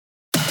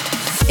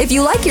If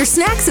you like your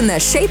snacks in the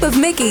shape of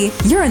Mickey,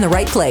 you're in the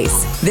right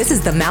place. This is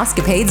the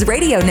Mousecapades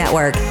Radio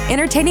Network,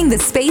 entertaining the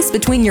space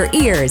between your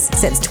ears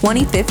since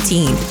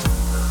 2015.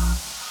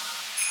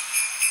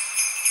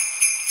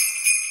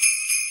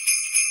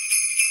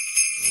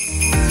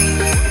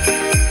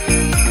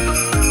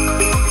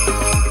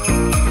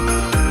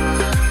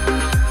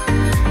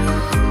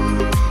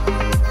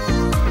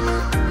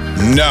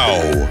 Now,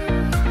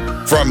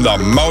 from the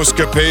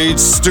Mousecapades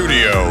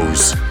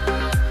Studios,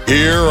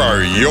 here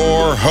are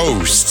your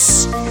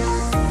hosts.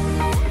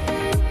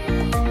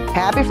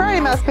 Happy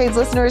Friday, Mousecapades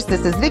listeners.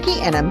 This is Vicki,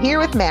 and I'm here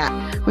with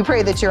Matt. We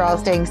pray that you're all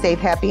staying safe,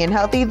 happy, and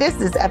healthy. This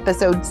is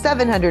episode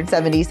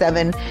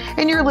 777,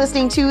 and you're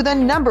listening to the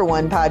number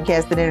one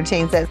podcast that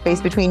entertains that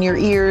space between your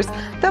ears,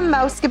 the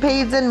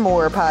Mousecapades and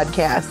More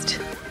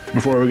podcast.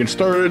 Before we get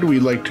started,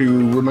 we'd like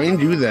to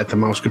remind you that the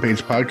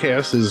Mousecapades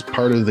podcast is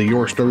part of the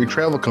Your Story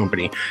Travel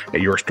Company. At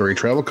Your Story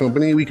Travel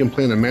Company, we can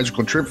plan a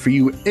magical trip for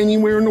you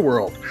anywhere in the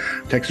world.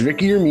 Text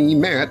Vicki or me,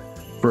 Matt,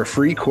 for a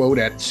free quote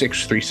at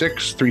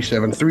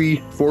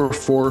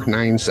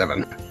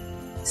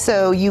 636-373-4497.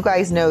 So you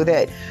guys know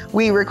that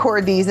we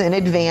record these in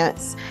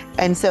advance,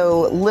 and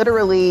so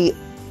literally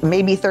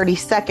maybe 30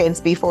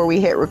 seconds before we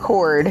hit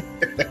record,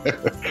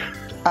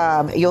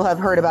 you'll have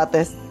heard about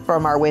this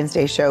from our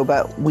Wednesday show,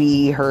 but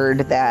we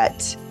heard that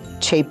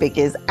Chapek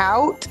is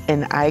out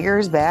and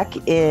Iger's back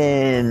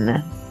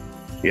in.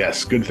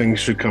 Yes, good things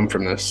should come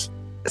from this.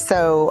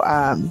 So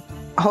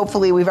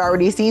hopefully we've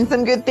already seen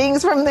some good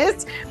things from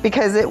this,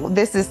 because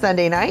this is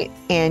Sunday night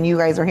and you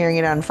guys are hearing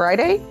it on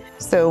Friday.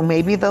 So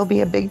maybe there'll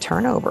be a big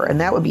turnover,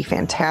 and that would be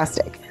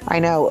fantastic. I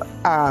know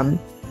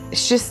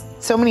it's just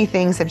so many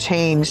things have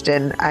changed.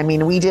 And I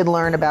mean, we did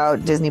learn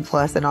about Disney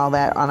Plus and all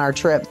that on our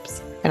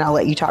trips. And I'll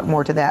let you talk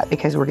more to that,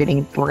 because we're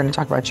going to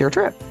talk about your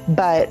trip.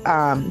 But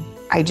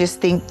I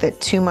just think that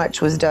too much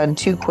was done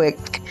too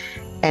quick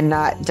and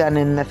not done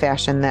in the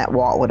fashion that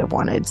Walt would have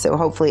wanted. So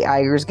hopefully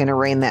Iger's going to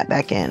rein that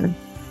back in.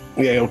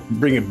 Yeah, it'll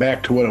bring it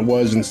back to what it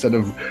was instead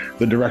of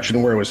the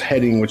direction where it was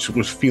heading, which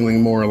was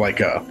feeling more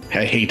like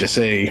I hate to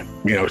say,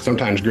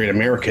 sometimes Great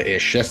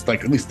America-ish. That's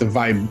like at least the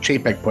vibe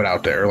Chapek put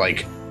out there,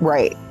 like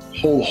right,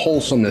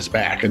 wholesomeness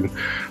back. And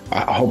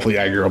hopefully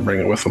Iger will bring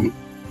it with him.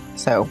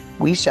 So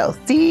we shall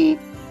see.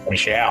 We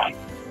shall.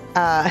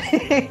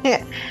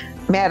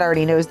 Matt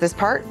already knows this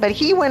part, but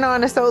he went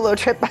on a solo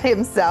trip by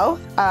himself.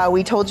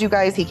 We told you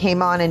guys he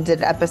came on and did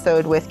an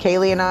episode with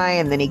Kaylee and I,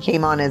 and then he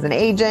came on as an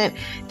agent.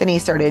 Then he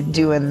started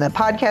doing the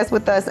podcast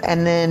with us,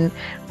 and then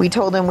we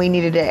told him we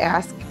needed to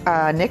ask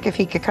Nick if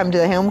he could come to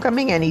the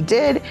homecoming, and he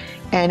did,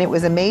 and it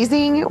was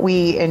amazing.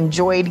 We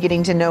enjoyed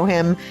getting to know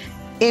him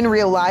in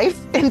real life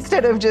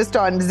instead of just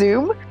on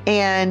Zoom,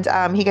 and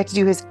he got to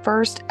do his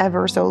first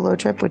ever solo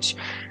trip, which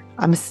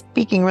I'm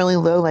speaking really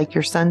low, like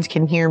your sons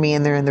can hear me,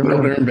 and they're in the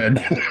room. No, they're in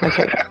bed.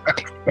 Okay.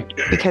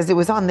 Because it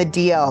was on the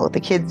DL. The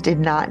kids did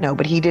not know,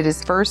 but he did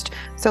his first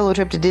solo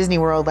trip to Disney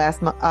World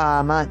last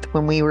month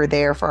when we were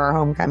there for our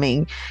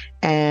homecoming.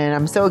 And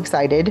I'm so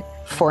excited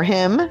for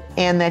him,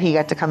 and that he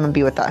got to come and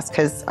be with us,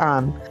 because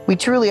we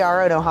truly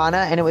are at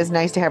Ohana, and it was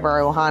nice to have our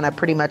Ohana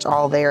pretty much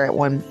all there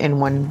in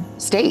one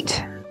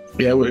state.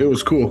 Yeah, it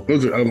was cool.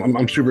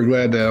 I'm super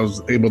glad that I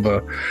was able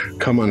to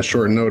come on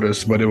short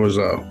notice, but it was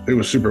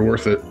super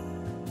worth it.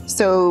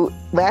 So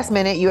last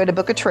minute, you had to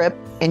book a trip,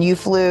 and you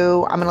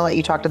flew. I'm going to let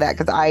you talk to that,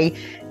 because I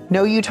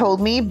know you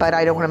told me, but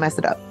I don't want to mess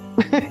it up.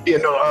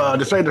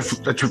 Decided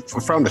to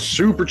found a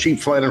super cheap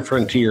flight on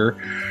Frontier.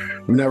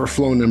 I've never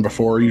flown them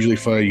before. Usually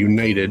fly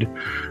United.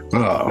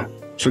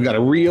 So got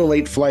a real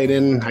late flight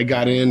in. I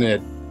got in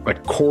at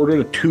like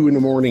 1:45 in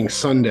the morning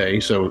Sunday,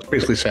 so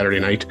basically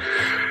Saturday night,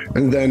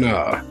 and then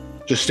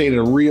just stayed at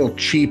a real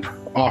cheap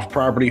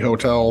off-property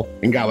hotel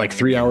and got like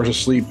 3 hours of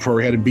sleep before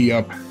we had to be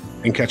up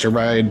and catch a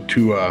ride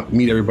to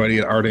meet everybody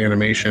at Art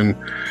Animation.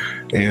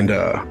 And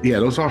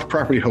those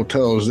off-property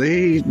hotels,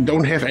 they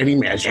don't have any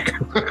magic.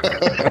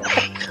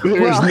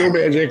 There's no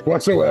magic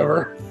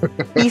whatsoever.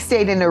 He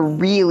stayed in a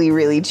really,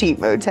 really cheap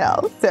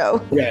motel.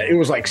 So yeah, it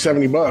was like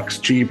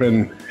 $70 cheap,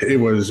 and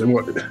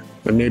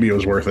maybe it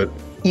was worth it.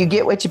 You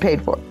get what you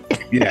paid for.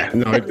 Yeah,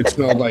 no, it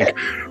smelled like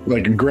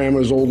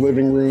grandma's old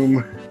living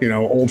room,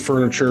 old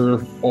furniture.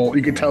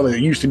 You could tell that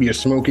it used to be a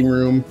smoking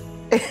room.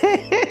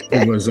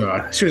 It was,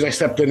 as soon as I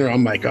stepped in there,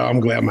 I'm like, oh, I'm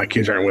glad my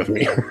kids aren't with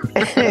me.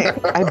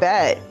 I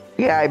bet.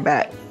 Yeah, I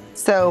bet.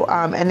 So,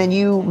 and then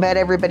you met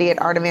everybody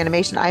at Art of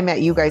Animation. I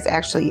met you guys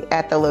actually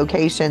at the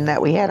location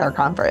that we had our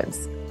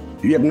conference.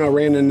 Yep, no,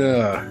 ran in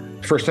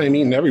first time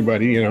meeting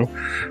everybody,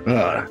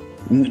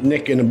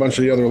 Nick and a bunch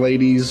of the other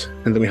ladies,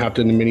 and then we hopped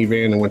in the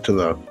minivan and went to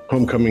the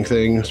homecoming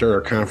thing, started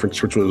our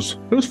conference, which was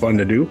fun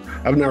to do.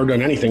 I've never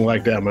done anything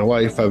like that in my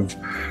life. I've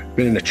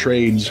been in the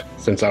trades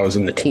since I was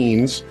in the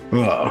teens.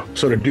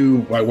 So to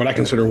do what I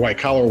consider white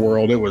collar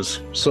world, it was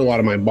so out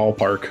of my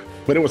ballpark,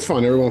 but it was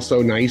fun. Everyone was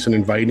so nice and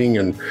inviting,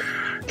 and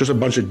just a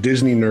bunch of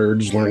Disney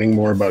nerds learning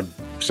more about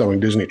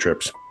selling Disney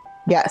trips.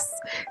 Yes.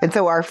 And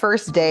so our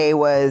first day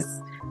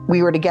was,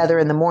 we were together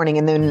in the morning,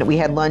 and then we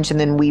had lunch, and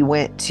then we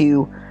went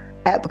to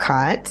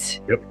Epcot.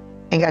 Yep.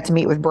 And got to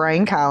meet with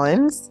Brian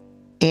Collins.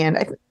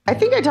 And I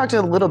think I talked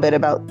a little bit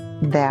about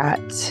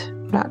that.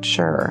 Not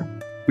sure.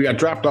 We got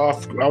dropped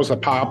off. I was a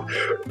pop,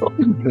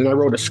 and I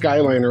rode a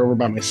Skyliner over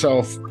by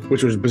myself,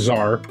 which was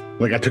bizarre.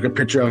 Like I took a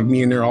picture of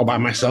me in there all by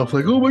myself.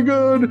 Like, oh my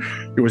god!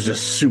 It was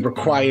just super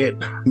quiet,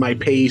 my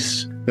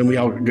pace. Then we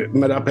all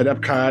met up at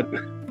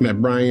Epcot,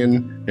 met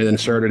Brian, and then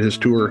started his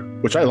tour,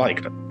 which I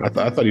liked. I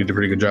thought he did a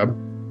pretty good job.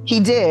 He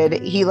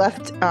did. He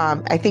left.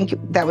 I think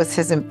that was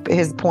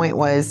his point,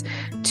 was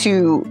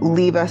to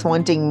leave us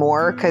wanting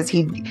more, because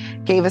he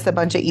gave us a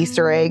bunch of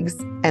Easter eggs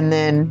and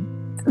then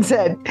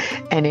said,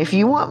 and if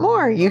you want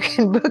more, you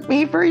can book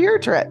me for your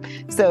trip.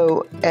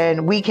 So,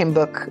 and we can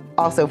book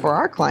also for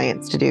our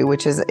clients to do,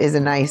 which is a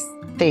nice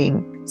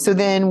thing. So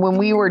then when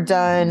we were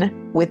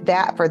done with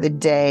that for the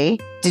day,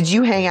 did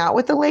you hang out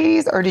with the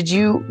ladies, or did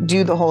you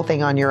do the whole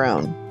thing on your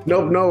own?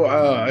 Nope, no.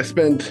 I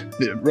spent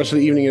the rest of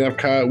the evening at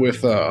Epcot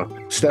with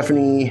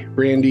Stephanie,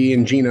 Brandy,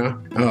 and Gina.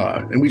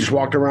 And we just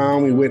walked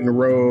around. We went and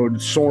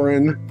rode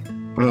Soarin'.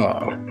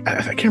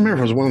 I can't remember if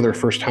it was one of their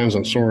first times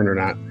on Soarin' or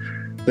not.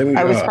 Then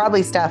I was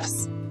probably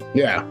Steph's.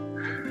 Yeah,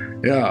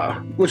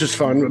 which is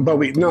fun. But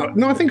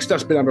I think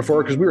Steph's been on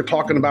before, because we were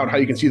talking about how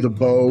you can see the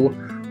bow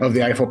of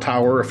the Eiffel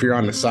Tower if you're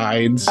on the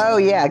sides. Oh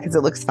yeah, because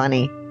it looks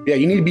funny. Yeah,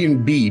 you need to be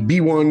in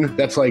B1.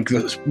 That's like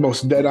the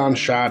most dead-on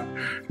shot.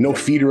 No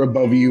feeder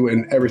above you,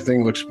 and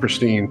everything looks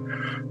pristine.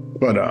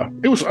 But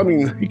it was, I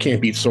mean, you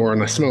can't beat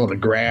Soarin'. I smell the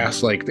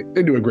grass. Like,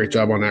 they do a great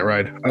job on that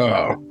ride.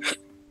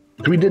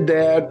 We did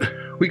that.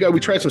 We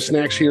tried some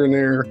snacks here and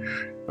there.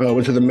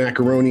 Went to the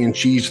macaroni and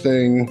cheese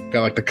thing.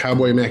 Got like the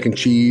cowboy mac and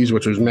cheese,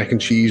 which was mac and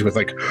cheese with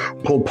like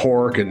pulled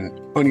pork and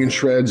onion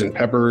shreds and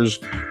peppers.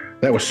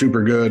 That was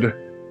super good.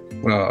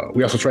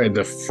 We also tried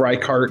the fry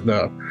cart,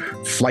 the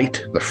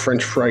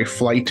French fry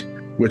flight,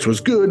 which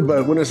was good,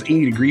 but when it's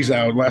 80 degrees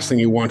out, last thing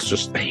you want is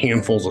just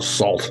handfuls of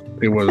salt.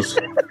 It was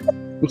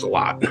a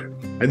lot.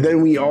 And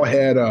then we all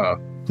had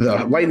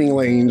the lightning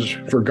lanes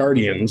for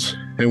Guardians,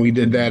 and we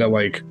did that at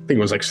I think it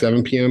was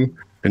 7 p.m.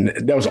 And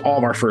that was all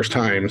of our first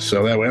time,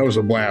 so that was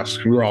a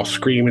blast. We were all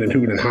screaming and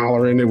hooting and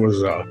hollering. It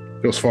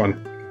was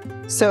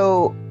fun.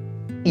 So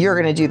you're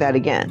gonna do that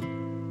again?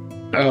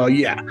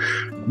 Yeah.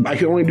 I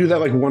can only do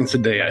that once a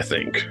day, I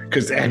think,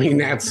 because I mean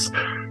that's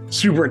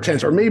super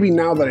intense. Or maybe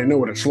now that I know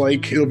what it's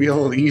like, it'll be a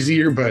little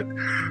easier. But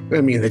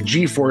I mean, the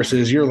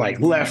G-forces, you're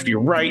left,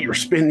 you're right, you're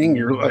spinning,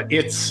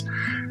 it's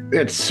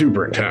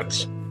super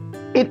intense.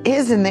 It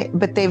is,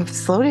 but they've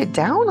slowed it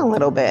down a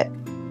little bit.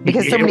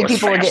 Because so many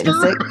people were getting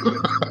sick.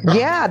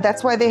 Yeah,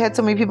 that's why they had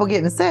so many people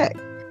getting sick.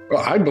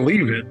 Well, I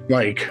believe it.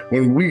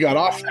 When we got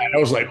off that, I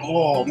was like,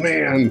 oh,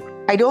 man.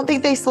 I don't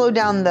think they slowed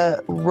down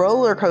the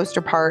roller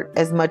coaster part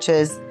as much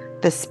as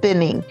the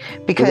spinning.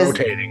 Because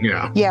the rotating,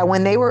 yeah. Yeah,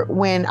 when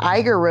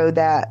Iger rode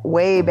that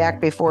way back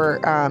before,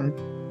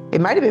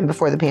 it might have been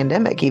before the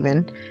pandemic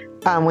even,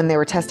 when they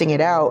were testing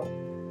it out,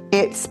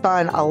 it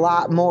spun a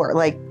lot more.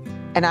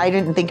 And I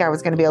didn't think I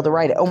was going to be able to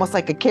ride it, almost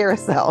like a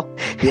carousel.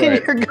 Right.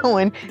 And you're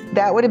going,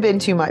 that would have been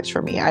too much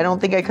for me. I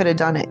don't think I could have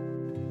done it.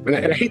 And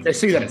I hate to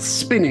say that it's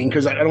spinning,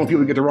 because I don't want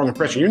people to get the wrong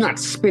impression. You're not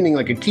spinning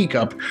like a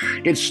teacup.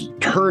 It's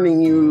turning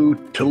you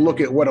to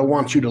look at what it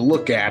wants you to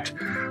look at,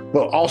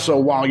 but also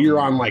while you're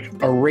on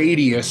a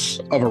radius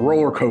of a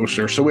roller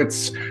coaster. So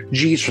it's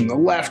G's from the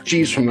left,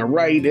 G's from the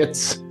right.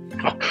 It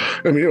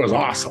was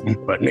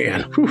awesome, but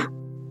man, whew.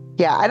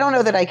 Yeah, I don't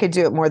know that I could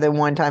do it more than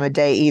one time a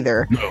day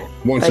either. No,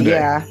 once a day.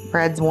 Yeah,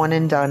 Brad's one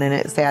and done, and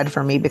it's sad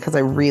for me because I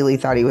really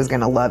thought he was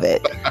going to love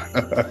it.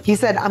 He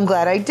said, I'm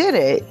glad I did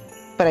it,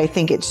 but I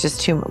think it's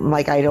just too,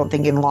 I don't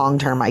think in long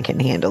term I can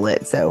handle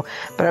it. So,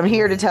 but I'm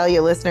here to tell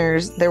you,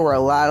 listeners, there were a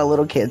lot of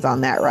little kids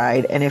on that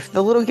ride, and if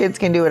the little kids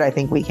can do it, I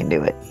think we can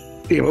do it.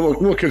 Yeah,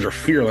 little kids are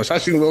fearless.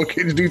 I've seen little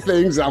kids do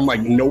things, I'm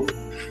like, nope,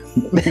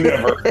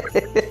 never.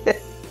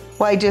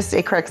 Well,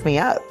 it cracks me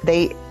up.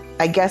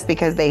 I guess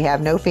because they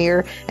have no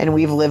fear, and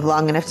we've lived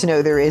long enough to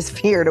know there is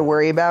fear to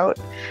worry about.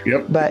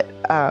 Yep. But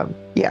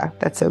yeah,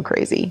 that's so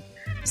crazy.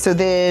 So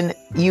then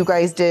you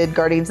guys did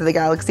Guardians of the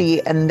Galaxy,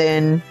 and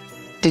then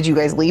did you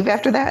guys leave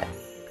after that?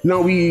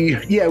 No, we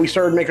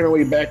started making our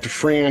way back to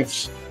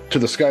France to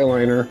the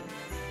Skyliner.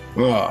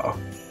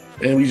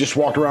 And we just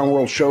walked around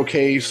World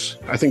Showcase.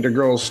 I think the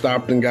girls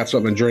stopped and got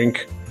something to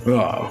drink.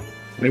 And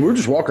we were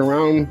just walking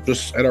around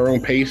just at our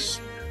own pace,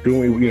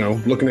 doing,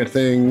 looking at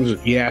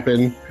things,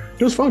 yapping.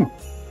 It was fun.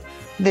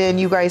 Then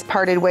you guys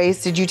parted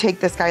ways. Did you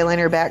take the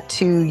Skyliner back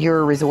to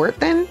your resort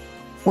then?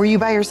 Were you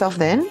by yourself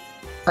then?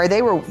 Or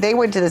they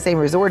went to the same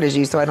resort as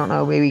you, so I don't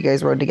know, maybe you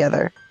guys rode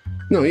together.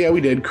 No, yeah,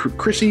 we did.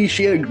 Chrissy,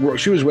 she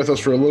was with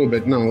us for a little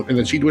bit. No, and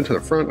then she went to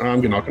the front.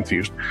 I'm getting all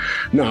confused.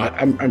 No,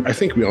 I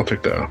think we all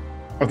took I'll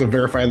have to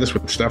verify this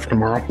with Steph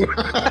tomorrow.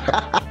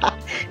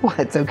 Well,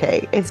 it's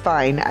okay. It's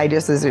fine. I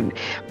just assumed.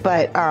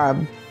 But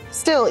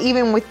still,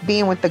 even with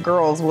being with the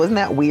girls, wasn't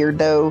that weird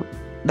though?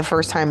 The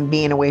first time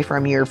being away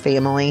from your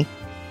family?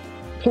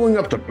 Pulling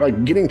up to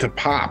getting to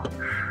Pop,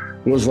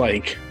 was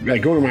like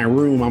going to my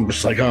room. I'm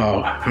just like,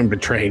 oh, I'm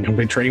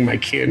betraying my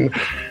kid.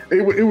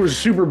 It was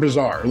super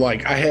bizarre.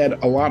 Like I had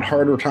a lot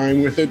harder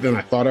time with it than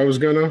I thought I was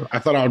gonna. I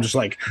thought I would just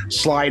like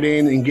slide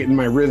in and get in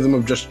my rhythm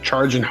of just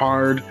charging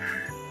hard.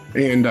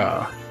 And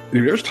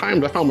there's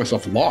times I found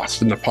myself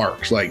lost in the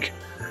parks. Like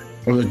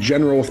I was a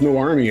general with no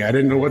army. I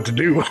didn't know what to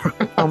do.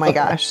 Oh my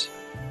gosh.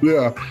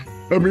 Yeah.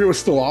 I mean, it was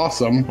still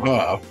awesome.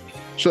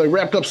 So I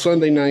wrapped up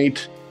Sunday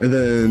night, and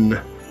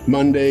then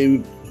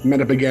Monday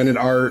met up again at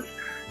Art,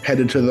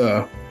 headed to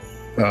the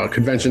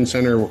convention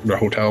center, the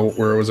hotel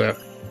where it was at.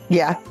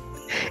 Yeah.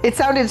 It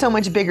sounded so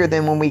much bigger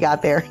than when we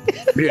got there.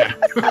 Yeah.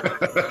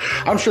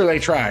 I'm sure they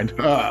tried.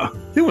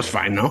 It was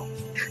fine, though.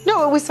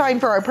 No, it was fine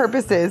for our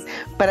purposes,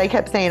 but I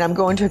kept saying, I'm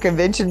going to a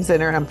convention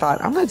center, and I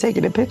thought, I'm not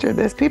taking a picture of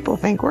this. People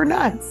think we're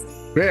nuts.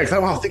 Yeah, because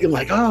I'm all thinking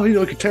like, oh,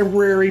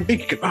 contemporary,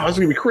 big, oh, it's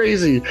going to be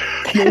crazy.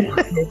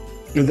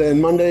 And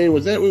then Monday,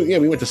 was that? Yeah,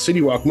 we went to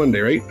City Walk Monday,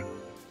 right?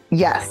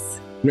 Yes.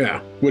 Yeah,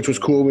 which was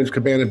cool. We went to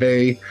Cabana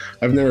Bay.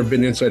 I've never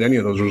been inside any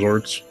of those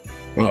resorts.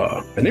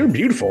 And they were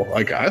beautiful.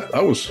 Like,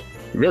 I was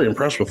very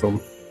impressed with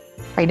them.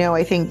 I know.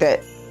 I think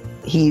that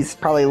he's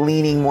probably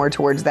leaning more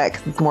towards that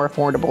because it's more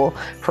affordable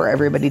for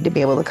everybody to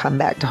be able to come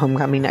back to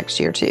Homecoming next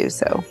year, too.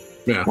 So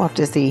yeah, we'll have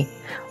to see.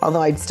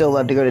 Although I'd still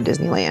love to go to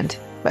Disneyland.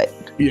 But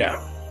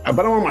yeah.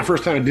 But I want my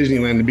first time at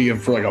Disneyland to be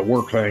for like a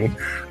work thing.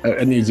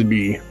 It needs to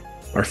be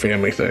our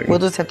family thing. We'll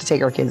just have to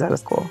take our kids out of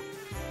school.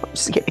 I'm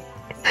just kidding.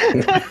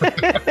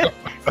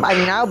 I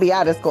mean, I'll be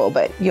out of school,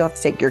 but you'll have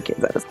to take your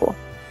kids out of school.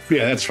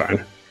 Yeah, that's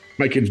fine.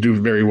 My kids do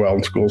very well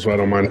in school, so I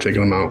don't mind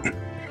taking them out.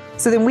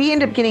 So then we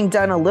end up getting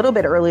done a little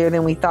bit earlier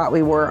than we thought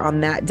we were on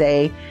that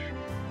day.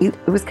 It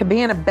was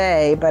Cabana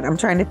Bay, but I'm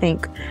trying to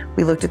think.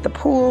 We looked at the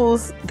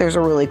pools. There's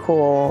a really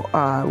cool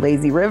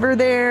lazy river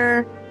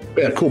there.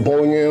 Yeah, cool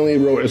bowling alley.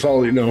 It's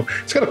all,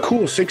 it's got a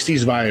cool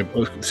 60s vibe,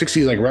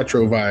 60s like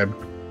retro vibe.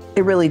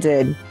 It really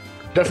did.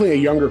 Definitely a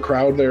younger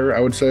crowd there, I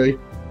would say.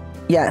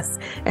 Yes.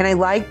 And I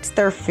liked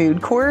their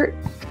food court.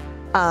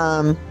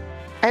 I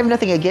have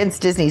nothing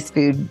against Disney's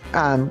food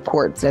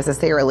courts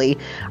necessarily.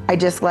 I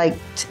just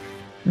liked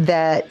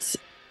that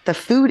the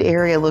food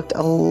area looked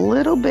a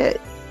little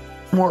bit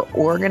more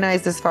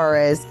organized as far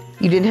as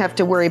you didn't have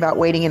to worry about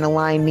waiting in a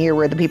line near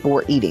where the people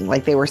were eating.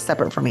 Like they were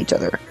separate from each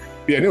other.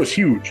 Yeah, and it was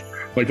huge.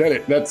 Like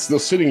that's the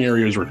sitting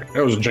areas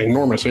that was a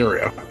ginormous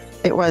area.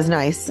 It was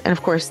nice. And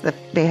of course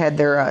they had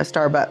their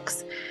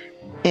Starbucks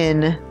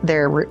in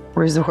their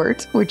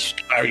resort, which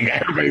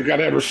everybody's got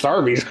to have their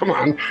Starbucks. Come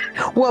on.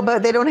 Well,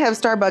 but they don't have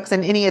Starbucks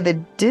in any of the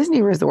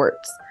Disney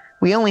resorts.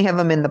 We only have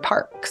them in the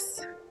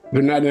parks.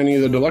 They're not in any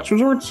of the deluxe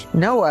resorts?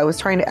 No, I was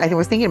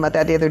thinking about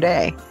that the other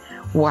day.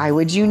 Why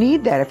would you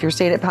need that if you're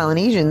staying at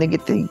Polynesian? They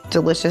get the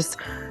delicious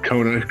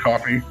Kona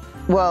coffee.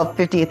 Well,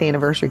 50th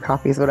anniversary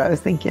coffee is what I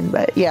was thinking,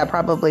 but yeah,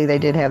 probably they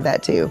did have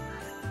that too.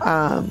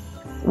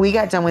 We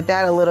got done with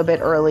that a little bit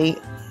early,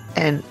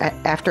 and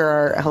after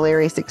our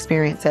hilarious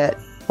experience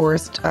at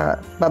Forrest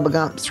Bubba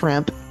Gump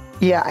Shrimp.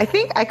 Yeah, I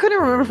think I couldn't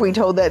remember if we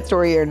told that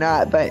story or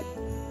not, but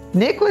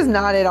Nick was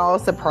not at all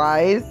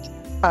surprised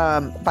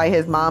by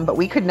his mom, but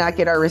we could not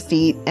get our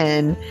receipt,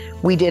 and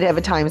we did have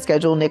a time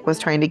schedule. Nick was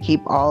trying to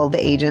keep all the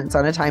agents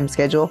on a time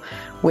schedule,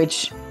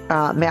 which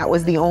Matt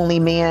was the only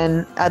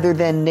man other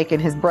than Nick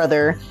and his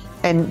brother,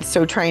 and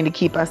so trying to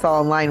keep us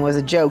all in line was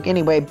a joke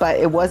anyway, but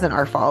it wasn't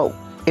our fault.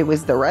 It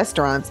was the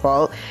restaurant's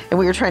fault, and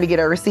we were trying to get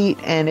our receipt.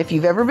 And if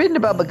you've ever been to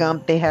Bubba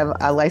Gump, they have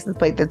a license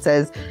plate that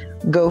says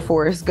 "Go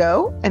Forrest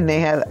Go," and they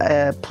have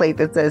a plate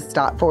that says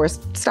 "Stop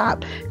Forrest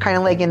Stop," kind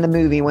of like in the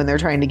movie when they're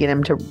trying to get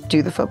him to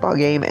do the football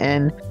game.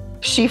 And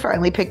she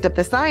finally picked up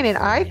the sign, and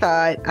I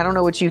thought, I don't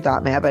know what you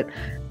thought, Matt, but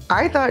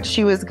I thought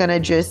she was gonna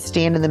just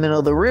stand in the middle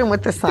of the room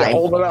with the sign. Yeah,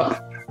 hold it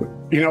up,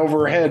 over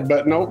her head,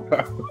 but nope.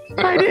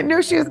 I didn't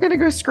know she was gonna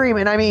go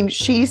screaming. I mean,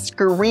 she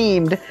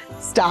screamed,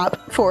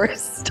 "Stop,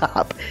 Forrest,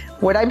 stop."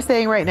 What I'm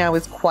saying right now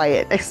is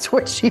quiet next to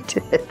what she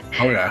did.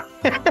 Oh, yeah.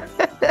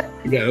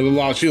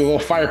 Yeah, she's a little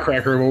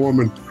firecracker of a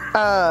woman.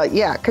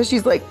 Yeah, because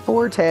she's like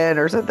 4'10"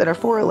 or something, or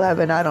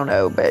 4'11", I don't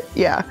know. But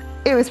yeah,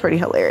 it was pretty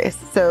hilarious.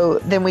 So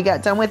then we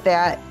got done with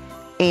that,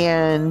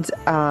 and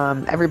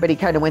everybody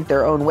kind of went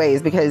their own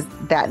ways, because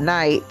that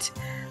night,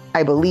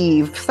 I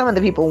believe, some of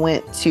the people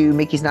went to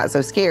Mickey's Not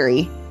So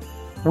Scary.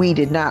 We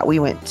did not. We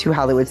went to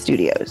Hollywood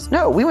Studios.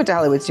 No, we went to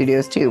Hollywood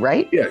Studios too,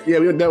 right? Yeah.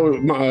 That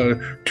was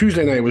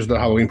Tuesday night was the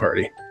Halloween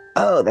party.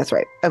 Oh, that's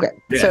right. Okay.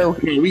 Yeah. So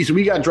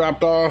we got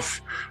dropped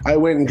off. I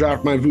went and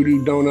dropped my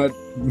voodoo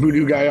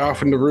guy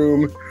off in the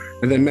room,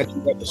 and then met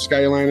you at the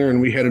Skyliner, and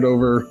we headed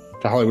over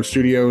to Hollywood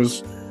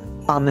Studios.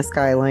 On the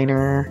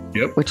Skyliner.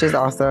 Yep. Which is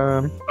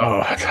awesome. Oh,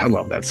 I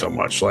love that so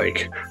much.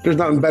 Like, there's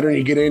nothing better than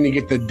you get in, you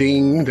get the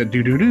ding, the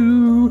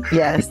doo-doo-doo.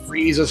 Yes. The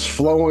breeze is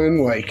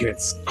flowing, like,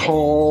 it's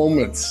calm.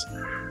 It's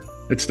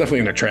definitely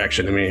an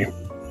attraction to me.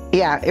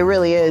 Yeah, it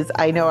really is.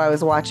 I know I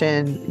was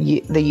watching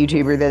the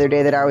YouTuber the other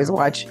day that I always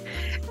watch,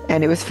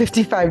 and it was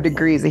 55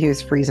 degrees and he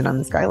was freezing on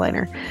the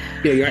Skyliner.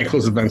 Yeah, you might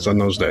close the vents on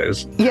those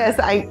days. Yes,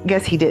 I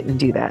guess he didn't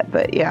do that.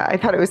 But yeah, I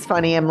thought it was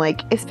funny. I'm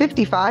like, it's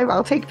 55.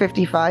 I'll take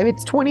 55.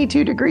 It's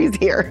 22 degrees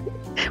here,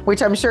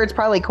 which I'm sure it's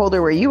probably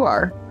colder where you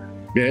are.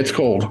 Yeah, it's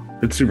cold.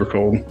 It's super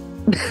cold.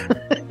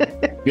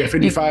 Yeah,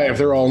 55.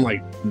 They're all in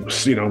like,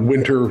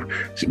 winter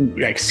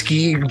like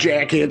ski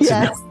jackets.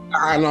 Yes.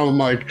 And I'm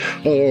like,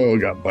 oh,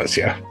 God bless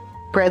you.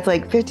 Brad's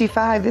like,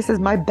 55. This is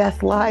my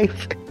best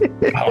life.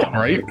 Oh,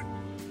 right?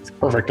 It's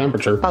perfect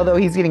temperature. Although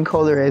he's getting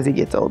colder as he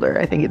gets older.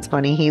 I think it's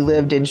funny. He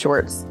lived in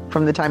shorts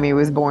from the time he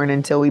was born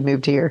until we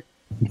moved here.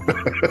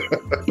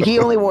 He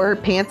only wore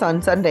pants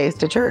on Sundays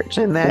to church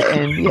and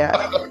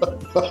yeah.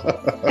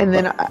 And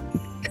then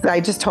I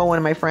just told one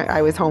of my friends,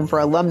 I was home for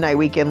alumni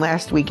weekend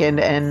last weekend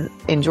and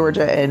in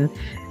Georgia, and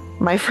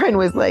my friend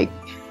was like,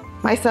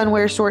 my son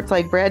wears shorts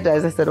like Brad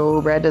does. I said,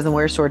 oh, Brad doesn't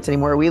wear shorts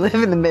anymore. We live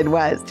in the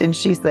Midwest. And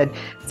she said,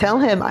 tell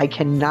him I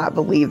cannot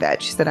believe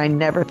that. She said, I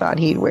never thought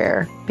he'd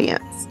wear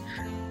pants.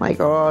 Like,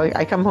 oh,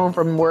 I come home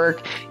from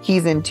work.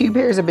 He's in 2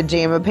 pairs of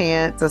pajama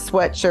pants, a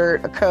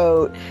sweatshirt, a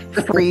coat,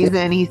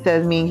 freezing. He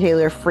says me and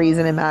Kayla are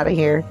freezing him out of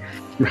here.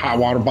 Hot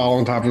water bottle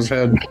on top of his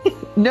head.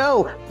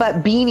 No,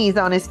 but beanies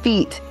on his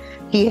feet.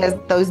 He has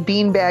those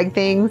beanbag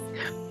things.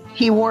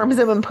 He warms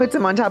them and puts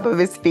them on top of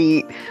his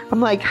feet. I'm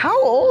like, how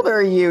old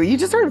are you? You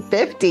just turned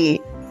 50.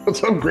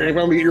 What's up, Grandpa?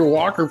 I'll get your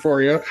walker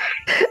for you.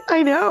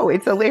 I know.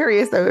 It's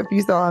hilarious, though. If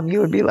you saw him, you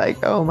would be like,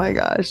 oh, my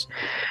gosh.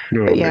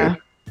 No, but yeah,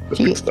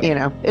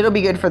 man. it'll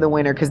be good for the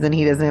winter because then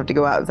he doesn't have to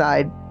go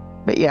outside.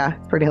 But yeah,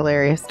 it's pretty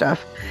hilarious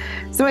stuff.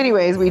 So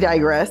anyways, we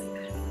digress.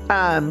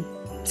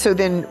 So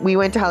then we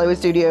went to Hollywood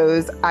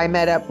Studios. I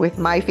met up with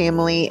my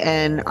family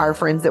and our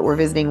friends that were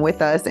visiting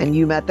with us, and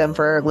you met them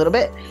for a little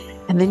bit.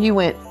 And then you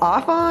went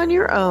off on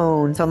your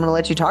own. So I'm going to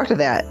let you talk to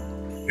that.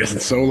 Yes, in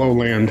Solo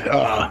Land. So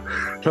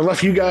I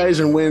left you guys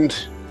and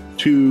went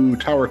to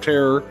Tower of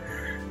Terror.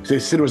 They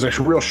said it was a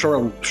real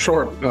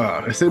short.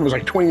 They said it was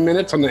like 20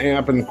 minutes on the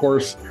app. And of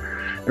course,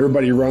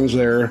 everybody runs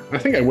there. I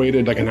think I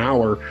waited like an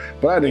hour,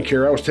 but I didn't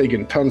care. I was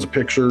taking tons of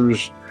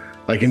pictures,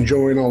 like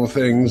enjoying all the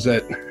things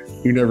that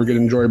you never get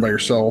enjoyed by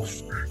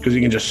yourself because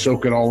you can just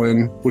soak it all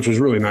in, which was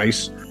really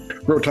nice.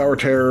 Rode Tower of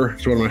Terror.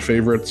 It's one of my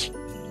favorites.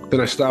 Then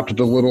I stopped at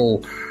the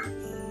little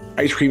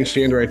ice cream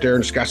stand right there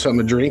and just got something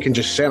to drink and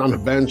just sat on the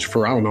bench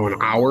for, I don't know,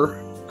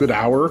 good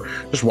hour,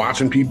 just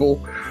watching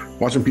people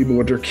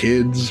with their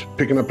kids,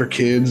 picking up their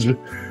kids,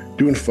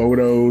 doing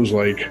photos,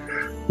 like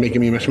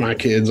making me miss my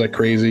kids like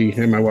crazy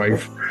and my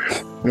wife.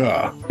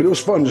 But it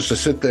was fun just to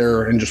sit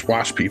there and just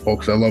watch people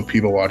because I love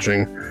people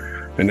watching.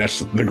 And that's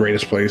the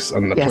greatest place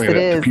on the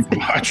planet to people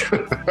watch.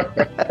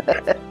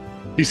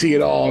 You see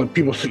it all,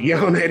 people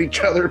yelling at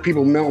each other,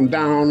 people melting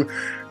down,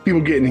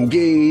 people getting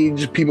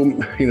engaged, people,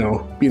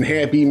 being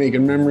happy,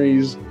 making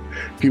memories,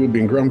 people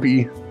being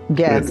grumpy.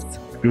 Yes.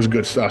 It was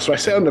good stuff. So I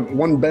sat on the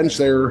one bench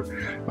there,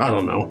 I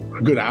don't know,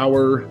 a good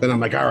hour. Then I'm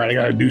like, all right, I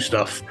got to do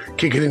stuff,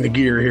 kick it into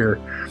gear here.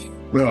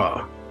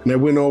 And I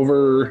went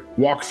over,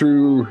 walked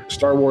through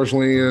Star Wars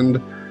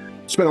Land,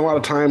 spent a lot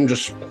of time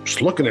just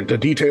looking at the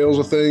details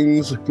of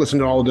things,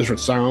 listening to all the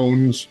different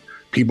sounds,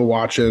 people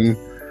watching.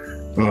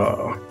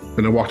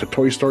 Then I walked to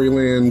Toy Story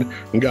Land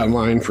and got in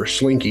line for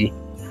Slinky.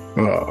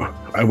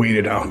 I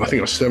waited, I think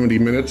it was 70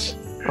 minutes.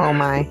 Oh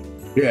my.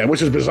 Yeah,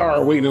 which is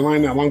bizarre, waiting in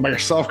line that long by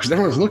yourself because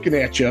everyone's looking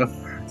at you.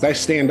 I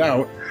stand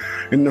out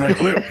and they're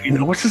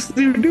like, what's this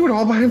dude doing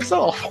all by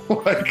himself?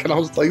 And I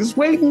was like, just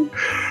waiting.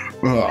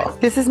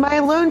 This is my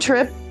alone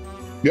trip.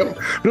 Yep.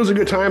 But it was a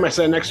good time. I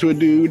sat next to a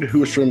dude who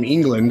was from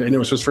England and it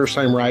was his first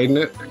time riding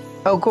it.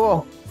 Oh,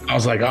 cool. I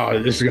was like,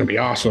 oh, this is going to be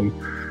awesome.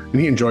 And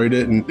he enjoyed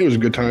it and it was a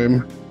good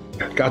time.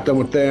 Got done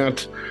with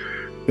that.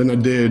 Then I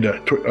did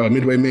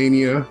Midway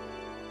Mania.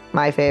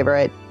 My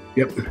favorite.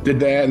 Yep. Did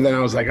that. And then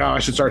I was like, oh, I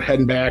should start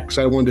heading back because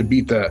I wanted to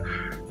beat the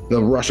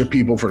rush of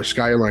people for the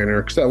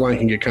Skyliner because that line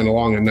can get kind of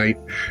long at night.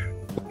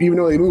 Even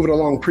though they move it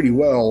along pretty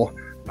well,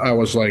 I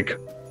was like,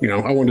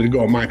 I wanted to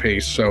go at my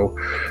pace. So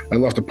I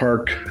left the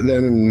park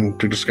then and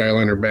took the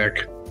Skyliner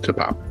back to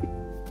Pop.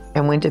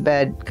 And went to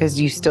bed because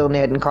you still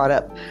hadn't caught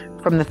up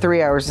from the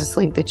 3 hours of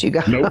sleep that you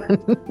got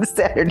on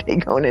Saturday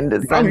going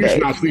into Sunday. I'm used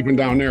to not sleeping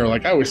down there.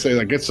 Like I always say,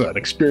 like it's an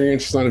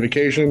experience. It's not a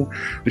vacation.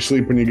 You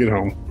sleep when you get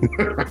home.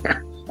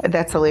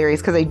 That's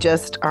hilarious because I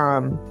just,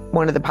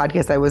 one of the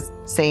podcasts I was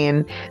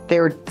saying, they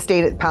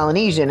stayed at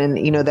Polynesian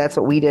and, that's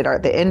what we did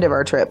at the end of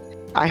our trip.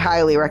 I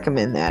highly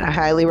recommend that. I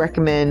highly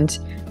recommend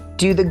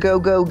do the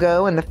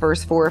go in the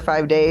first 4 or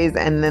 5 days.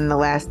 And then the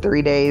last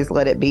 3 days,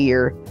 let it be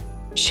your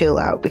chill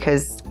out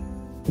because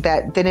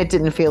then it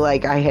didn't feel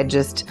like I had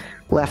just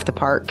left the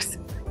parks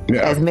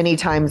as many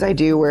times I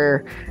do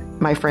where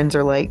my friends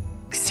are like,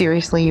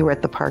 seriously, you were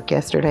at the park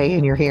yesterday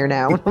and you're here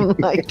now. I'm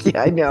like,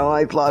 yeah, I know.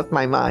 I've lost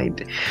my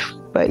mind.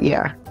 But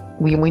yeah,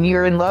 when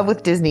you're in love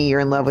with Disney, you're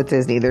in love with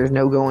Disney. There's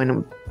no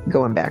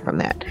going back from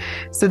that.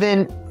 So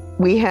then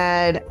we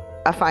had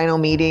a final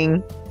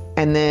meeting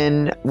and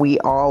then we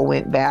all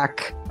went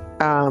back,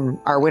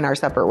 went our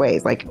separate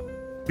ways. Like,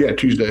 yeah,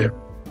 Tuesday.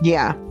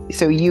 Yeah.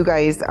 So you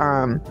guys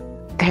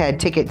had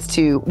tickets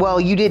to, well,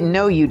 you didn't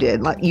know you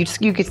did. Like,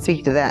 you could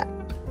speak to that.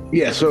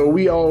 Yeah, so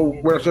we all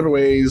went our separate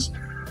ways,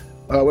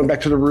 went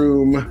back to the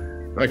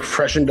room, like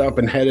freshened up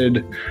and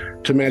headed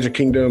to Magic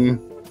Kingdom,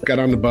 got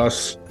on the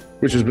bus,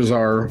 which is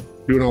bizarre,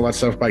 doing all that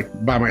stuff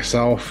by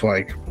myself.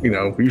 Like,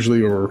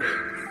 usually we're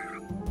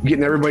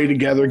getting everybody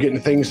together, getting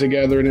things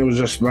together, and it was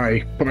just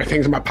put my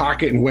things in my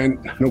pocket and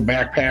went, no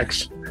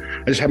backpacks.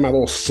 I just had my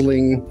little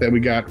sling that we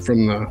got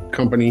from the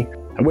company.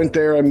 I went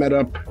there, I met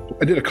up,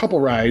 I did a couple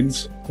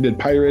rides. I did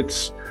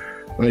Pirates,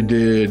 I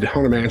did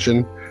Haunted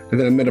Mansion, and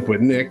then I met up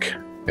with Nick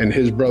and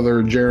his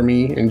brother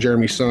Jeremy and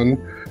Jeremy's son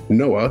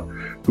Noah,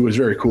 who was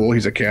very cool.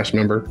 He's a cast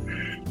member.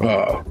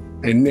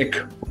 And Nick,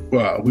 we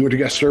went to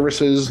guest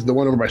services, the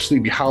one over by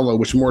Sleepy Hollow,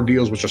 which more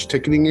deals with just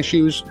ticketing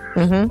issues.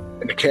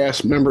 Mm-hmm. And the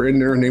cast member in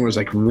there, her name was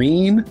like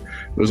Reen.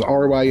 It was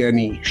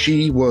Ryne.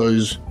 She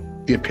was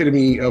the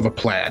epitome of a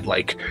plaid.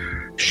 Like,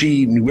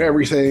 she knew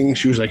everything.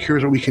 She was like,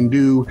 here's what we can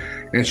do.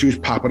 And she was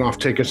popping off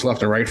tickets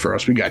left and right for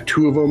us. We got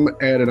 2 of them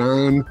added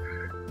on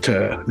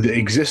to the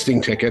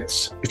existing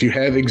tickets. If you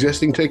have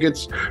existing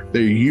tickets,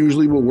 they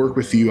usually will work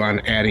with you on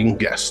adding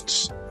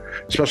guests,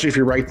 especially if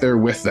you're right there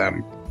with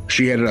them.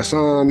 She added us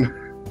on,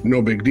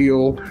 no big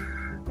deal.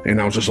 And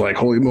I was just like,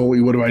 holy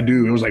moly, what do I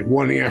do? It was like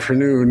 1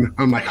 PM.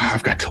 I'm like,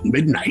 I've got till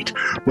midnight.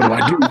 What do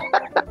I do?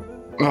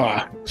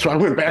 So I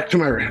went back to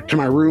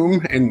my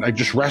room and I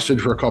just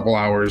rested for a couple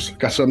hours,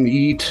 got something to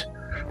eat,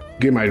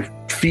 gave my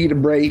feet a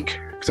break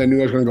because I knew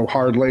I was going to go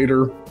hard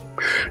later,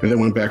 and then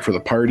went back for the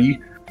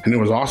party. And it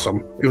was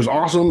awesome. It was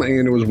awesome,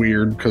 and it was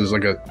weird because I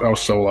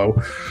was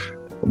solo.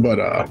 But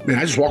man,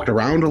 I just walked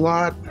around a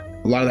lot of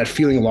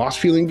that lost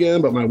feeling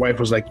again. But my wife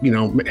was like,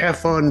 have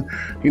fun,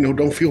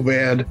 don't feel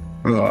bad.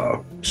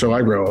 So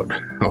I wrote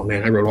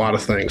a lot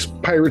of things.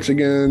 Pirates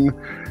again,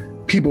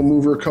 People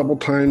Mover a couple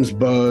times,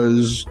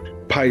 Buzz,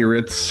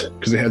 Pirates,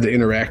 because they had the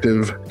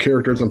interactive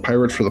characters on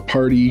Pirates for the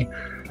party.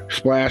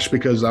 Splash,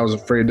 because I was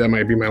afraid that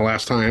might be my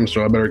last time,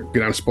 so I better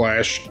get on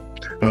Splash.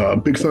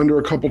 Big Thunder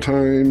a couple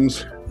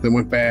times. Then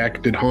went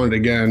back, did Haunted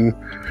again.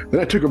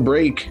 Then I took a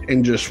break,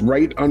 and just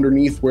right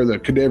underneath where the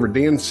cadaver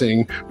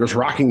dancing, there's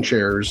rocking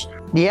chairs.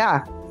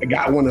 Yeah. I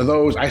got one of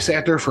those. I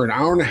sat there for an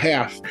hour and a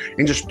half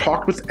and just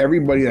talked with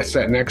everybody that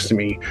sat next to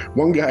me.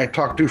 One guy I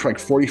talked to for like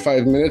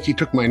 45 minutes. He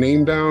took my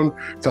name down.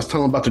 So I was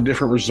telling him about the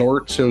different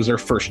resorts. It was their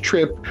first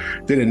trip.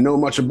 They didn't know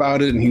much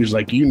about it. And he was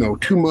like, you know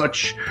too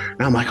much.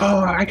 And I'm like,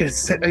 I can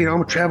sit,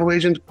 I'm a travel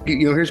agent.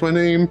 Here's my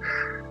name.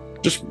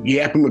 Just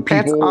yapping with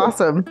people. That's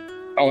awesome.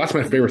 Oh, that's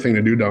my favorite thing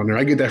to do down there.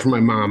 I get that from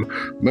my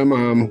mom. My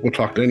mom will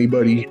talk to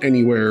anybody,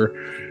 anywhere.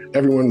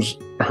 Everyone's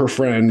her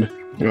friend.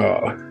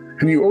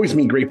 And you always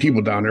meet great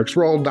people down there because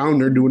we're all down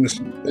there doing the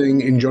same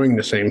thing, enjoying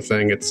the same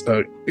thing. It's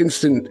an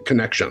instant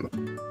connection.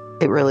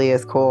 It really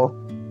is cool.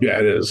 Yeah,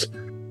 it is.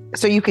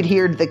 So you could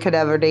hear the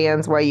cadaver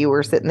dance while you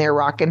were sitting there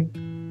rocking?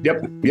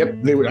 Yep.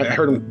 I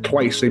heard them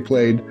twice. They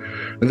played.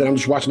 And then I'm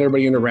just watching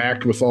everybody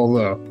interact with all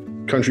the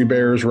country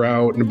bears were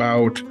out and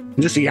about.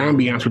 And just the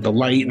ambiance with the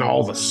light and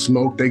all the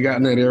smoke they got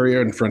in that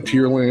area in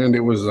Frontierland. It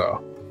was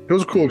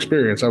a cool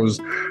experience. I was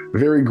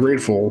very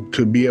grateful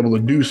to be able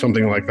to do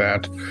something like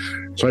that.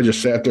 So I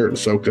just sat there and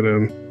soaked it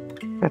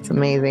in. That's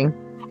amazing.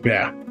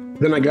 Yeah.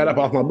 Then I got up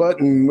off my butt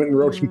and went and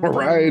rode some more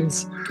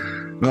rides.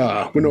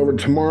 Went over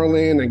to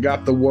Tomorrowland and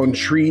got the one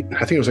treat. I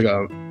think it was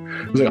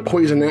like a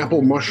poison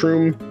apple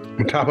mushroom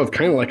on top of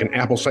kind of like an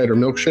apple cider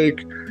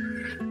milkshake.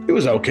 It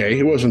was okay.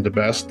 It wasn't the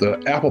best.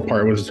 The apple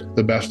part was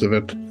the best of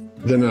it.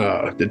 Then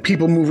did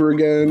People Mover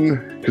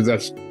again, because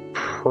that's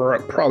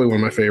probably one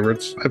of my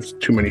favorites. I have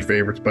too many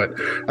favorites, but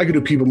I could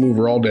do People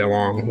Mover all day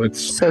long.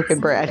 It's so good,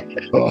 Brad.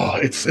 Oh,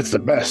 it's the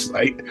best.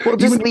 We'll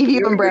just leave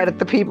you and Brad at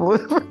the People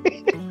Mover.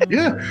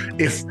 Yeah,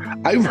 if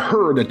I've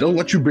heard that they'll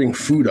let you bring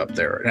food up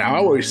there. And I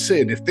always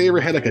said if they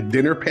ever had like a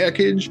dinner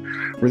package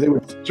where they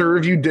would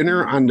serve you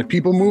dinner on the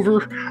People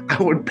Mover,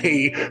 I would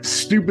pay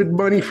stupid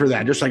money for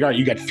that. Just like, all right,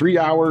 you got 3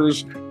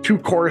 hours, 2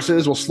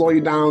 courses, we'll slow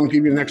you down,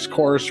 give you the next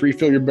course,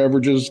 refill your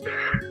beverages.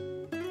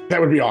 That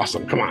would be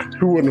awesome. Come on.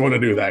 Who wouldn't want to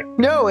do that?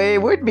 No, it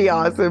would be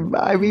awesome.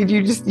 I mean,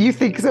 you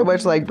think so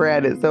much like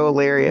Brad. It's so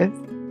hilarious.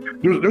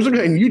 There's a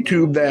guy on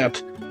YouTube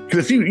that, because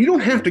if you don't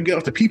have to get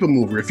off the People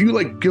Mover. If you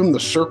like give them the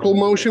circle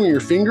motion with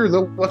your finger,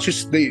 they'll let you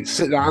they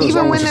sit down.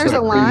 Even when there's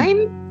a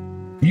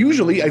line?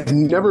 Usually, I've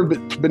never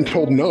been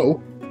told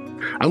no,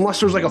 unless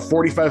there's like a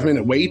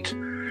 45-minute wait,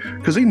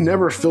 because they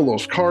never fill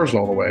those cars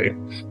all the way.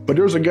 But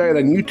there's a guy on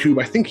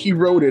YouTube, I think he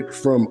rode it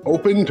from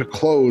open to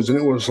close, and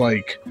it was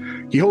like,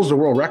 he holds the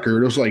world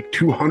record. It was like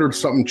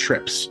 200-something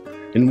trips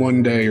in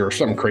one day or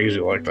something crazy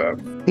like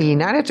that. Do you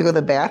not have to go to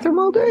the bathroom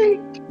all day?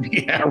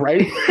 Yeah,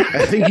 right?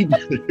 I think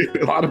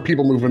a lot of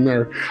people moving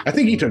there. I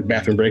think he took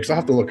bathroom breaks. I'll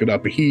have to look it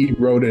up, but he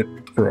rode it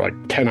for like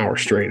 10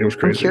 hours straight. It was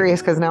crazy. I'm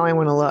curious because now I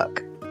want to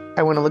look.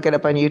 I want to look it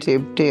up on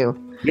YouTube too.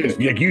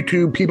 Yeah,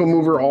 YouTube, People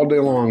Mover all day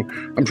long.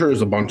 I'm sure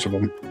there's a bunch of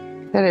them.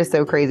 That is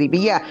so crazy. But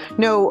yeah,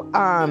 no,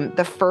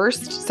 the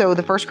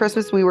first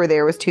Christmas we were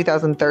there was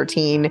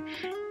 2013.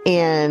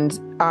 And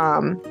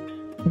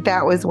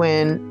that was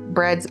when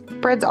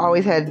Brad's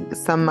always had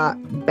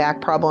some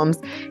back problems,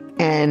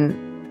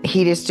 and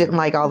he just didn't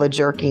like all the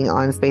jerking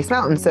on Space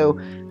Mountain. So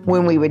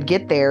when we would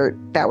get there,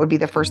 that would be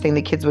the first thing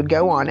the kids would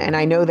go on. And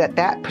I know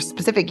that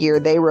specific year,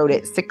 they rode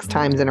it 6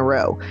 times in a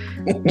row.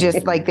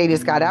 Just like they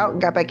just got out and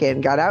got back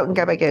in, got out and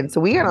got back in. So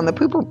we got on the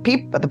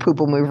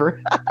poople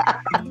mover.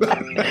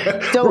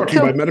 Brought to you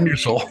by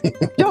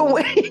Metamucil.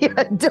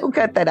 Don't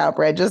cut that out,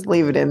 Brad. Just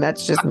leave it in.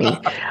 That's just me.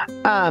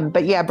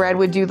 But yeah, Brad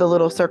would do the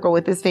little circle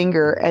with his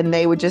finger, and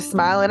they would just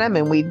smile at him,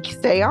 and we'd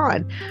stay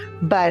on.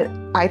 But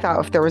I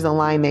thought if there was a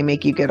line, they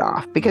make you get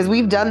off, because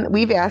we've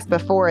asked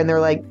before, and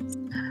they're like,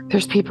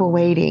 there's people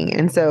waiting.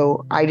 And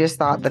so I just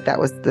thought that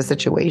was the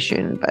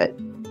situation. But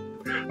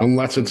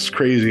unless it's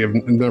crazy, I've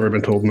never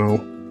been told no.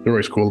 They're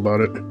always cool about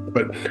it.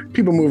 But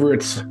People Mover,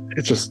 it's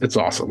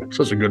awesome. It's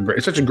such a good break.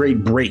 It's such a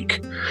great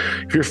break.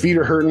 If your feet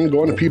are hurting,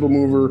 go on a People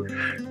Mover,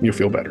 and you'll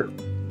feel better.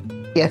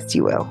 Yes,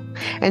 you will.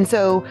 And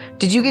so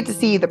did you get to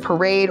see the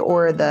parade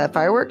or the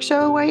fireworks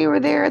show while you were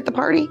there at the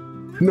party?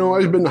 No,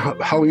 I've been to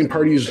Halloween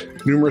parties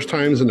numerous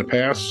times in the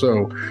past,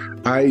 so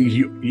I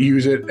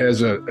use it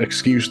as an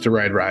excuse to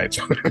ride rides.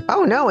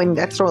 Oh, no, and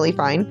that's totally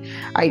fine.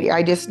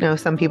 I just know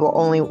some people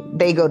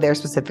they go there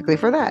specifically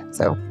for that,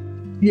 so.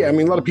 Yeah, I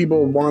mean, a lot of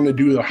people want to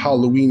do the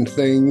Halloween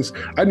things.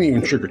 I didn't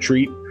even trick or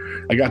treat.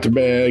 I got the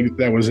bag,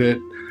 that was it.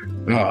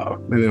 And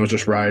then it was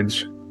just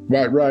rides,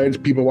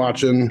 people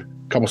watching,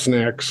 a couple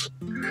snacks.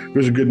 It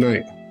was a good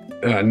night.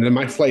 And then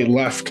my flight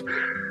left.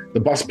 The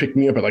bus picked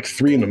me up at like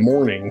 3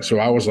 a.m. So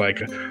I was like,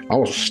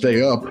 I'll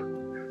stay up.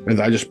 And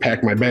I just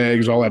packed my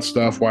bags, all that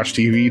stuff, watched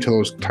TV till it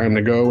was time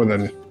to go, and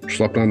then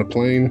slept on the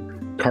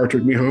plane. Car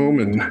took me home,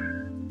 and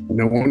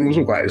no one was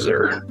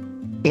wiser.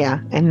 Yeah,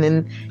 and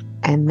then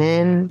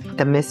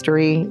the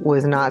mystery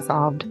was not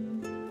solved.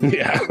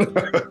 Yeah.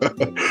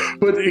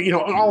 But,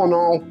 all in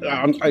all,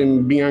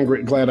 I'm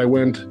beyond glad I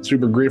went.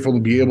 Super grateful to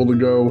be able to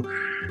go.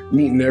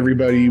 Meeting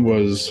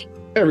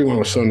everyone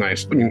was so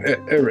nice. I mean,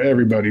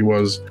 everybody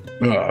was.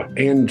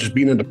 And just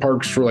being in the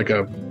parks for like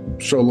a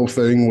solo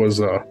thing it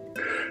was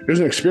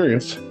an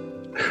experience.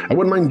 I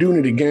wouldn't mind doing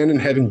it again and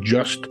having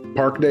just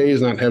park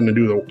days, not having to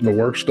do the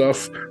work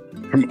stuff.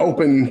 From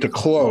open to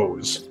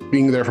close,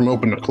 being there from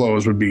open to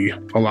close would be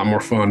a lot more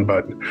fun,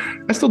 but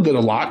I still did a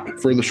lot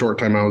for the short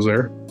time I was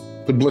there.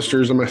 The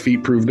blisters on my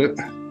feet proved it.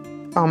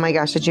 Oh my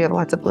gosh, did you have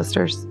lots of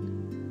blisters?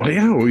 Well,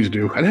 yeah, I always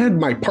do. I had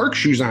my park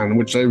shoes on,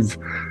 which are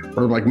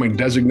like my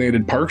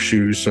designated park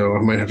shoes, so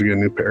I might have to get a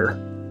new pair.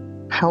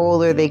 How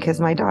old are they? Because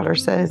my daughter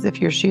says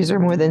if your shoes are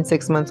more than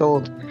 6 months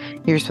old,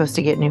 you're supposed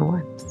to get new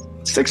ones.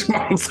 6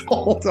 months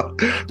old?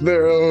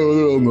 They're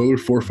another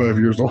 4 or 5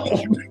 years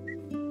old.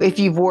 If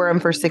you've wore them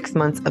for 6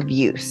 months of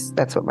use,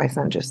 that's what my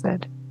son just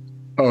said.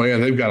 Oh yeah,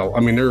 they've got.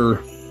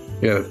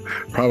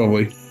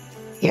 Probably.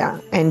 Yeah,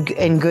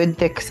 and good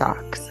thick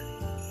socks.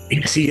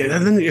 You see,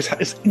 and then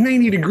it's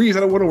 90 degrees. I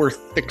don't want to wear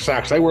thick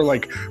socks. I wear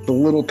like the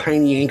little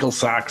tiny ankle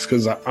socks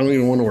because I don't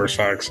even want to wear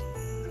socks.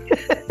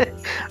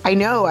 I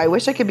know. I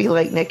wish I could be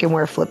like Nick and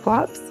wear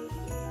flip-flops.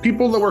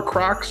 People that wear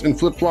Crocs and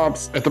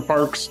flip-flops at the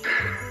parks,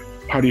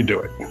 how do you do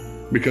it?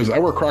 Because I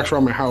wear Crocs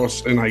around my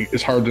house, and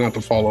it's hard not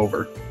to fall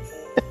over.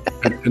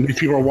 and these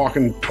people are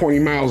walking 20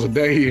 miles a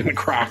day in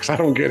Crocs. I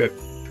don't get it.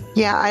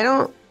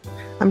 Yeah,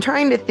 I'm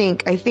trying to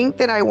think. I think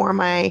that I wore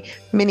my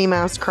Minnie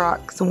Mouse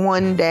Crocs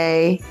one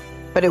day,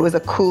 but it was a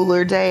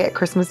cooler day at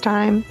Christmas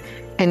time,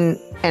 and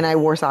I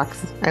wore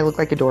socks. I look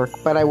like a dork,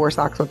 but I wore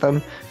socks with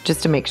them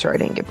just to make sure I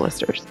didn't get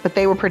blisters. But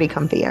they were pretty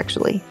comfy,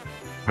 actually.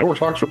 I wore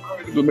socks with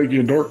mine to make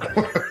you a dork.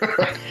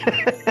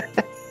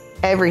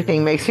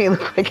 Everything makes me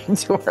look like a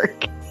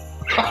dork.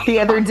 The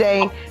other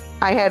day,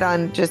 I had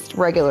on just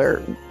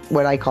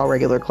what I call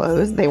regular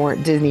clothes. They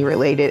weren't Disney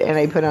related, and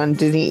I put on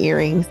Disney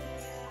earrings.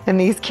 And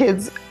these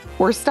kids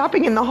were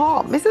stopping in the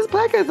hall. Mrs.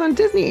 Black has on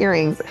Disney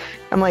earrings.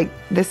 I'm like,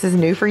 this is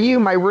new for you.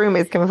 My room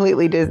is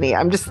completely Disney.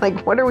 I'm just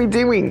like, what are we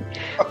doing?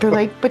 They're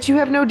like, but you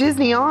have no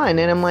Disney on.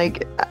 And I'm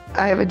like,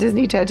 I have a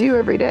Disney tattoo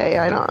every day.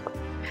 I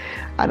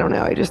don't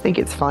know. I just think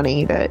it's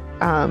funny that,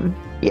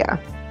 yeah.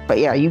 But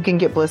yeah, you can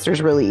get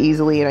blisters really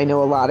easily. And I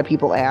know a lot of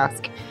people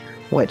ask,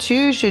 what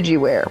shoes should you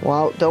wear?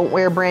 Well, don't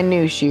wear brand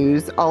new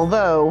shoes.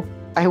 Although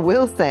I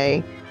will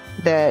say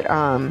that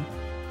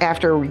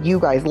after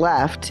you guys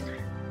left,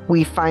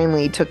 we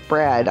finally took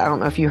Brad. I don't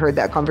know if you heard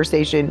that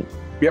conversation.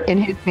 Yep. In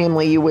his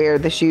family, you wear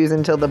the shoes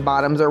until the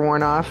bottoms are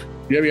worn off.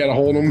 Yeah, we got to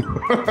hold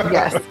them.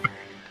 Yes.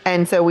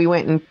 And so we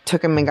went and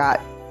took him and got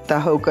the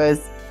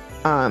Hokas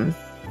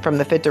from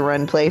the Fit to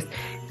Run place.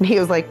 And he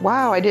was like,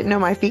 wow, I didn't know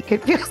my feet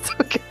could feel so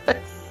good.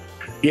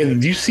 Yeah,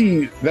 do you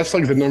see, that's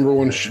like the number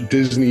one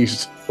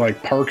Disney's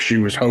like park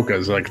shoe is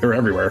Hokas. Like they're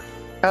everywhere.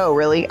 Oh,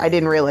 really? I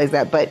didn't realize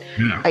that. But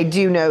yeah. I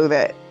do know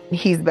that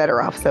he's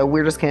better off. So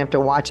we're just going to have to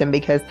watch him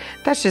because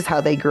that's just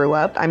how they grew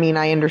up. I mean,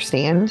 I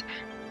understand.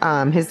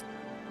 His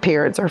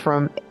parents are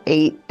from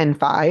 8 and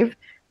 5.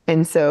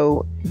 And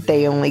so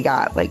they only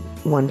got like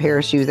one pair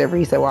of shoes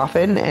every so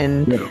often.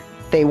 And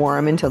they wore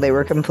them until they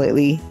were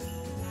completely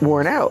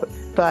worn out.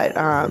 But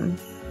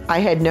I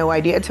had no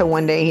idea until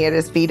one day he had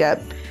his feet up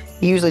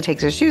He usually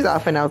takes his shoes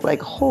off, and I was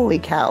like, holy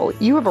cow,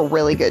 you have a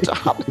really good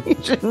job. You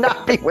should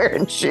not be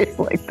wearing shoes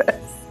like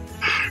this.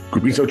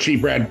 Could be so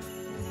cheap, Brad.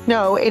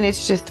 No, and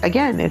it's just,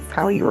 again, it's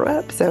how he grew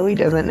up, so he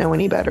doesn't know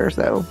any better,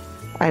 so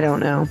I don't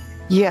know.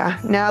 Yeah,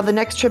 now the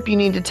next trip you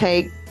need to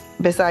take,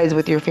 besides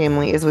with your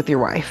family, is with your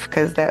wife,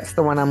 because that's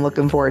the one I'm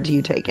looking forward to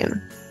you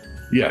taking.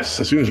 Yes,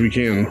 as soon as we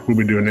can, we'll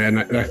be doing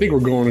that. And I think we're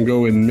going to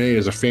go in May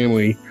as a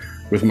family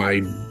with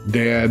my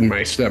dad and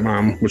my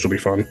stepmom, which will be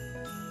fun.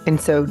 And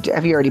so,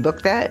 have you already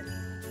booked that?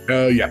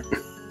 Yeah.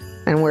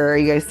 And where are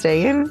you guys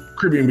staying?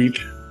 Caribbean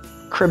Beach.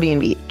 Caribbean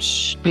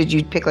Beach. Did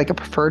you pick like a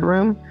preferred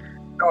room?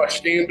 No, a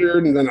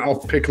standard, and then I'll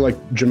pick like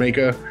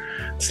Jamaica.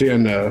 Stay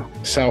on the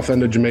south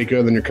end of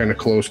Jamaica, then you're kind of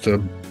close to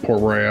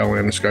Port Royale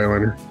and the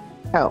Skyliner.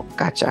 Oh,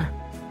 gotcha.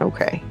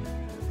 Okay.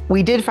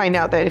 We did find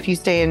out that if you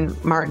stay in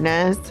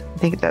Martinez, I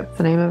think that's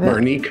the name of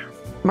it.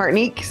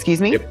 Martinique, excuse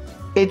me. Yep.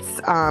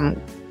 It's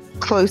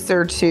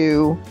closer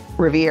to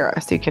Riviera,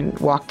 so you can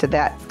walk to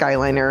that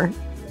Skyliner.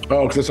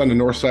 Oh, because it's on the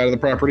north side of the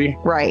property?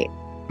 Right.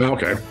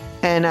 Okay.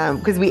 And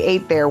because we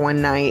ate there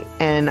one night,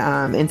 and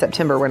in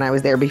September when I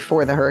was there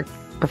before the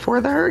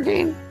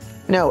hurricane?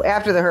 No,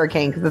 after the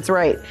hurricane, because that's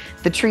right.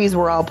 The trees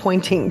were all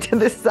pointing to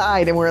the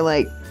side, and we're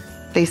like,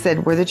 they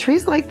said, were the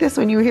trees like this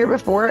when you were here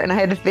before? And I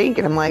had to think,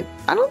 and I'm like,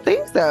 I don't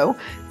think so.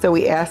 So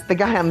we asked the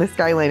guy on the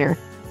Skyliner,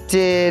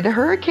 did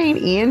Hurricane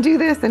Ian do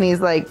this? And he's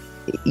like,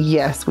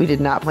 yes, we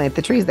did not plant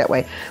the trees that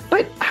way.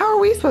 But how are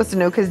we supposed to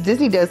know? Because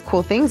Disney does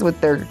cool things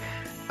with their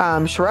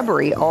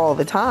shrubbery all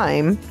the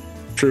time.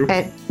 True.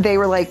 And they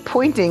were like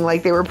pointing,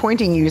 like they were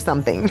pointing you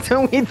something.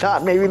 So we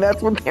thought maybe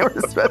that's what they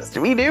were supposed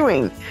to be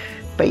doing.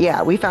 But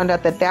yeah, we found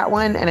out that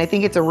one, and I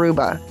think it's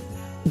Aruba,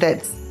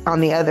 that's on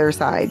the other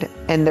side,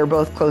 and they're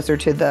both closer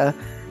to the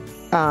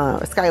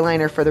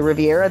Skyliner for the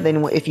Riviera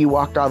than if you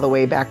walked all the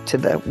way back to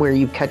the where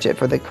you catch it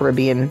for the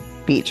Caribbean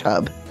Beach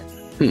hub.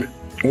 I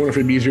wonder if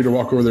it'd be easier to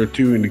walk over there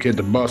too and to get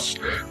the bus,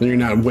 then you're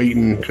not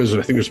waiting, because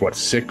I think there's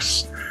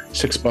six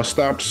bus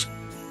stops.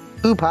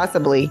 Ooh,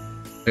 possibly.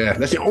 Yeah,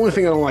 that's the only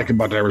thing I don't like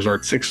about that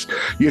resort. 6,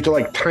 you have to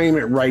like time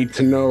it right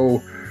to know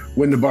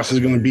when the bus is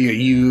going to be at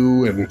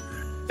you, and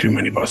too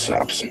many bus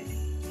stops.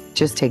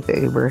 Just take the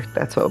Uber.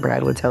 That's what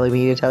Brad would tell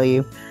me to tell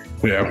you.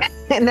 Yeah.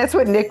 And that's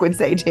what Nick would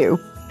say too.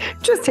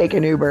 Just take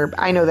an Uber.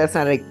 I know that's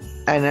not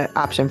an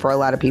option for a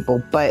lot of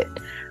people, but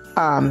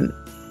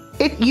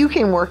you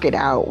can work it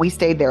out. We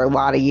stayed there a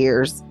lot of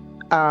years.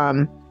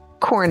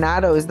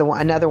 Coronado is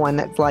another one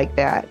that's like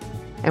that.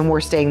 And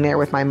we're staying there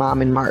with my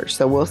mom in March.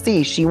 So we'll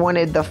see. She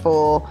wanted the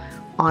full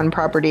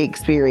on-property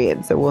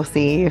experience. So we'll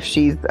see if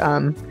she's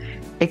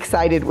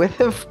excited with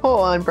the full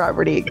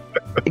on-property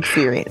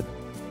experience.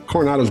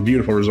 Coronado's a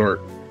beautiful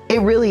resort.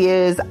 It really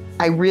is.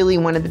 I really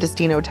wanted the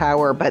Destino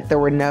Tower, but there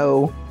were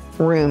no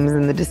rooms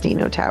in the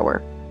Destino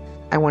Tower.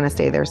 I want to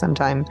stay there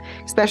sometime,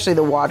 especially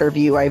the water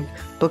view. I've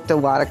booked a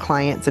lot of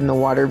clients in the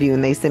water view,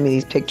 and they send me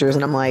these pictures,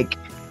 and I'm like,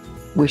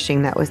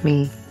 wishing that was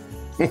me.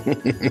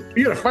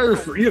 You had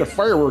a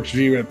fireworks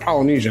view at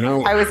Polynesian. I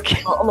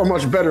don't know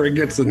much better it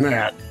gets than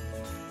that.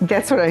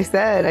 That's what I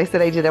said. I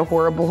said I did a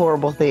horrible,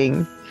 horrible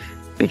thing,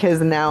 because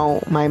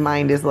now my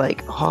mind is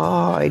like,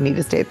 oh, I need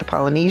to stay at the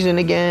Polynesian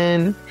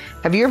again.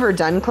 Have you ever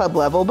done Club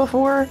Level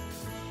before?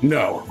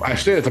 No, I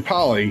stayed at the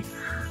Poly,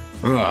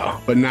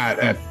 but not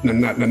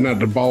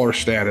the baller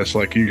status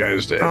like you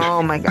guys did.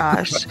 Oh my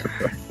gosh.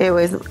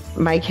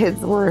 My kids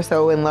were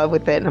so in love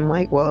with it. And I'm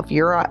like, well, if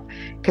you're,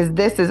 because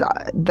this is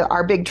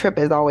our big trip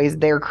is always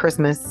their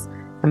Christmas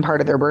and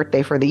part of their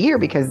birthday for the year,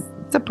 because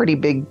it's a pretty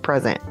big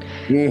present.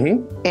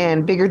 Mm-hmm.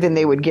 And bigger than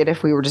they would get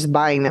if we were just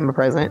buying them a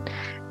present.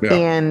 Yeah.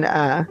 And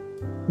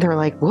they're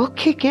like, we'll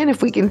kick in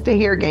if we can stay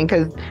here again,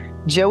 because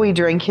Joey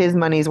drank his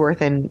money's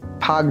worth in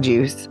Pog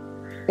juice.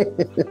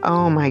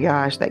 Oh my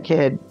gosh, that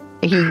kid.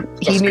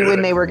 He knew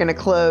when they were going to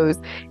close,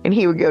 and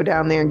he would go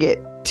down there and get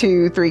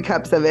 2-3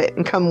 cups of it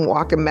and come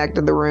walking back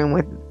to the room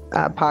with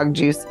Pog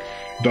juice.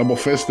 Double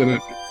fist in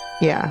it.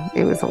 Yeah,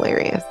 it was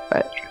hilarious.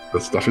 But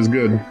that stuff is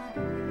good.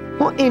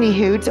 Well,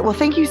 anywho, well,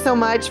 thank you so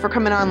much for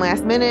coming on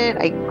last minute.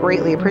 I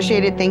greatly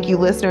appreciate it. Thank you,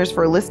 listeners,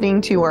 for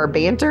listening to our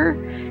banter.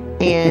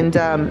 And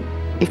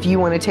if you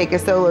want to take a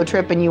solo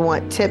trip and you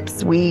want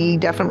tips, we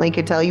definitely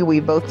could tell you.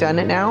 We've both done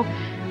it now.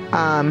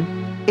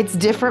 It's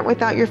different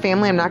without your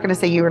family. I'm not going to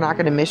say you are not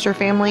going to miss your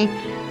family,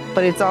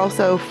 but it's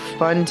also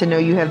fun to know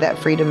you have that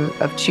freedom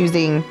of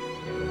choosing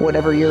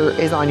whatever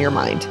is on your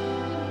mind.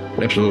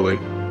 Absolutely.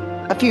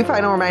 A few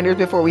final reminders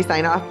before we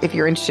sign off. If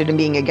you're interested in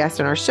being a guest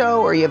on our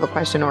show, or you have a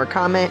question or a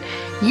comment,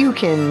 you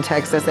can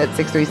text us at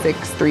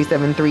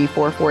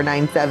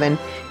 636-373-4497.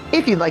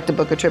 If you'd like to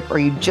book a trip or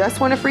you just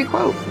want a free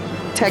quote,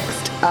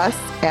 text us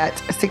at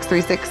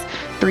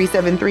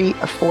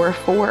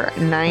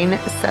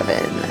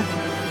 636-373-4497.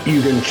 You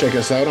can check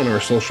us out on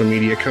our social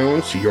media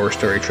accounts,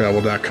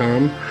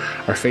 yourstorytravel.com,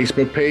 our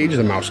Facebook page,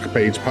 the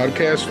Mousecapades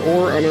Podcast,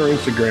 or on our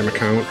Instagram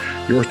account,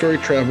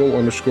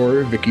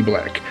 yourstorytravel_Vicky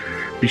Black.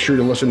 Be sure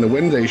to listen to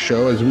Wednesday's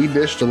show as we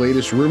dish the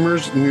latest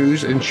rumors,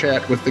 news, and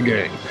chat with the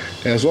gang.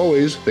 As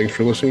always, thanks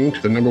for listening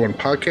to the #1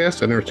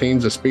 podcast that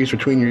entertains the space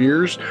between your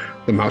ears,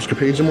 the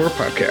Mousecapades and More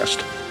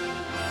podcast.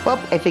 Well,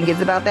 I think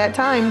it's about that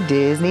time.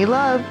 Disney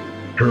love.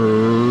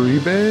 Hurry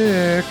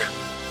back.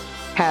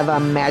 Have a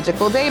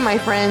magical day, my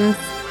friends.